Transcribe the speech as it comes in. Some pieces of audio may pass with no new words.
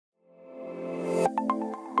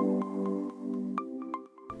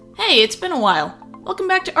Hey, it's been a while. Welcome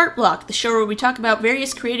back to Art Block, the show where we talk about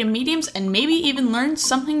various creative mediums and maybe even learn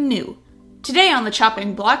something new. Today on the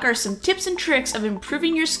chopping block are some tips and tricks of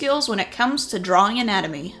improving your skills when it comes to drawing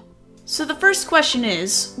anatomy. So the first question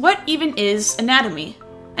is, what even is anatomy?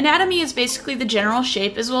 Anatomy is basically the general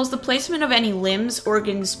shape as well as the placement of any limbs,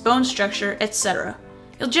 organs, bone structure, etc.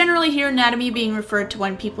 You'll generally hear anatomy being referred to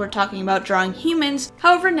when people are talking about drawing humans.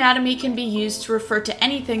 However, anatomy can be used to refer to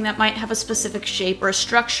anything that might have a specific shape or a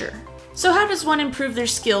structure. So how does one improve their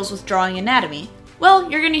skills with drawing anatomy?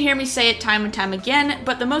 Well, you're going to hear me say it time and time again,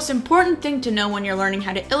 but the most important thing to know when you're learning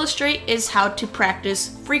how to illustrate is how to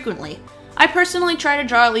practice frequently. I personally try to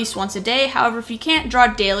draw at least once a day. However, if you can't draw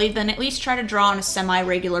daily, then at least try to draw on a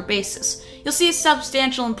semi-regular basis. You'll see a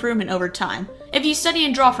substantial improvement over time. If you study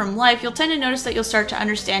and draw from life, you'll tend to notice that you'll start to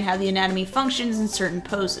understand how the anatomy functions in certain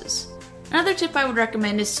poses. Another tip I would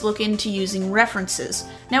recommend is to look into using references.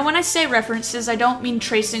 Now, when I say references, I don't mean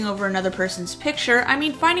tracing over another person's picture, I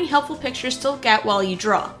mean finding helpful pictures to look at while you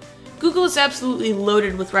draw. Google is absolutely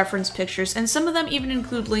loaded with reference pictures, and some of them even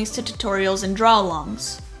include links to tutorials and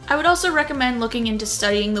draw-alongs. I would also recommend looking into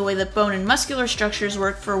studying the way that bone and muscular structures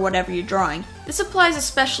work for whatever you're drawing. This applies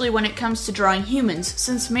especially when it comes to drawing humans,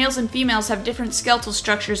 since males and females have different skeletal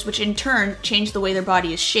structures which in turn change the way their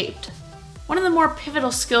body is shaped. One of the more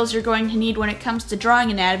pivotal skills you're going to need when it comes to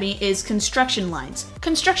drawing anatomy is construction lines.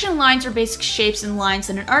 Construction lines are basic shapes and lines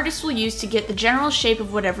that an artist will use to get the general shape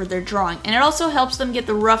of whatever they're drawing, and it also helps them get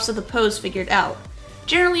the roughs of the pose figured out.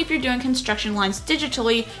 Generally, if you're doing construction lines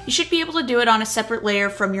digitally, you should be able to do it on a separate layer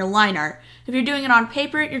from your line art. If you're doing it on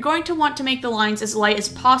paper, you're going to want to make the lines as light as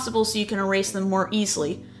possible so you can erase them more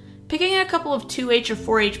easily. Picking a couple of 2H or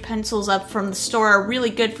 4H pencils up from the store are really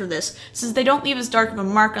good for this, since they don't leave as dark of a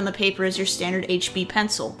mark on the paper as your standard HB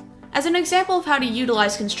pencil. As an example of how to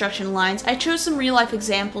utilize construction lines, I chose some real-life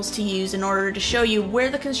examples to use in order to show you where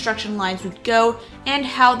the construction lines would go and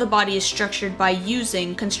how the body is structured by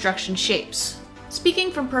using construction shapes.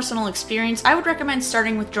 Speaking from personal experience, I would recommend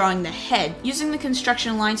starting with drawing the head. Using the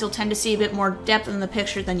construction lines, you'll tend to see a bit more depth in the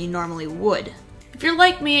picture than you normally would. If you're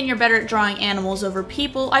like me and you're better at drawing animals over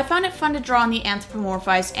people, I found it fun to draw in the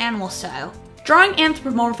anthropomorphized animal style. Drawing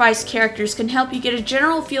anthropomorphized characters can help you get a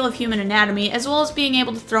general feel of human anatomy, as well as being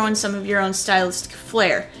able to throw in some of your own stylistic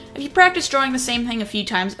flair. If you practice drawing the same thing a few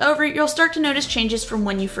times over, you'll start to notice changes from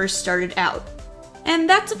when you first started out. And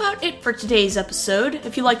that's about it for today's episode.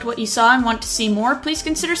 If you liked what you saw and want to see more, please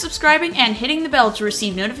consider subscribing and hitting the bell to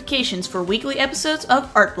receive notifications for weekly episodes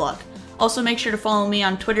of Art Block. Also make sure to follow me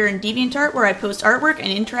on Twitter and DeviantArt, where I post artwork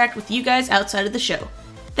and interact with you guys outside of the show.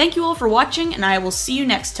 Thank you all for watching, and I will see you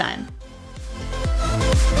next time.